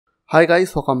Hi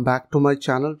guys, welcome back to my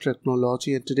channel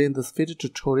Technology, and today in this video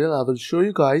tutorial I will show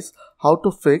you guys how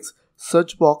to fix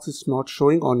search box is not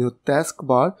showing on your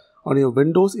taskbar on your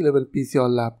Windows 11 PC or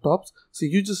laptops. So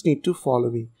you just need to follow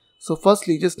me. So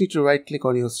firstly, you just need to right click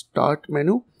on your start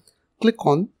menu, click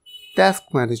on Task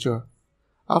Manager.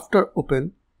 After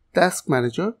open Task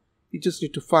Manager, you just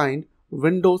need to find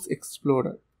Windows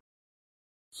Explorer.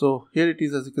 So here it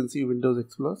is, as you can see, Windows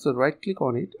Explorer. So right click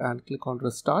on it and click on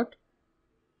Restart.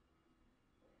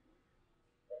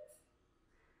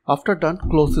 After done,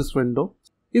 close this window.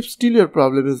 If still your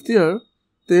problem is there,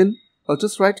 then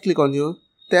just right click on your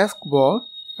taskbar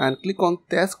and click on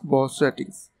taskbar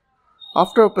settings.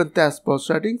 After open taskbar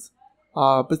settings,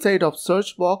 beside of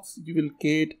search box, you will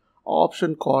get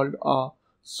option called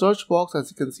search box.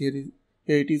 As you can see,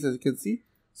 here it is, as you can see.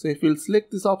 So if you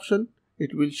select this option,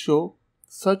 it will show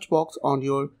search box on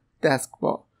your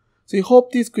taskbar. So I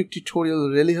hope this quick tutorial will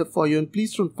really help for you, and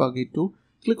please don't forget to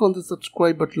click on the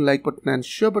subscribe button, like button and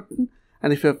share button.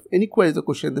 And if you have any queries or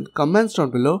questions, then comments down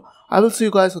below. I will see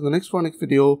you guys on the next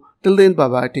video. Till then, bye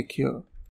bye, take care.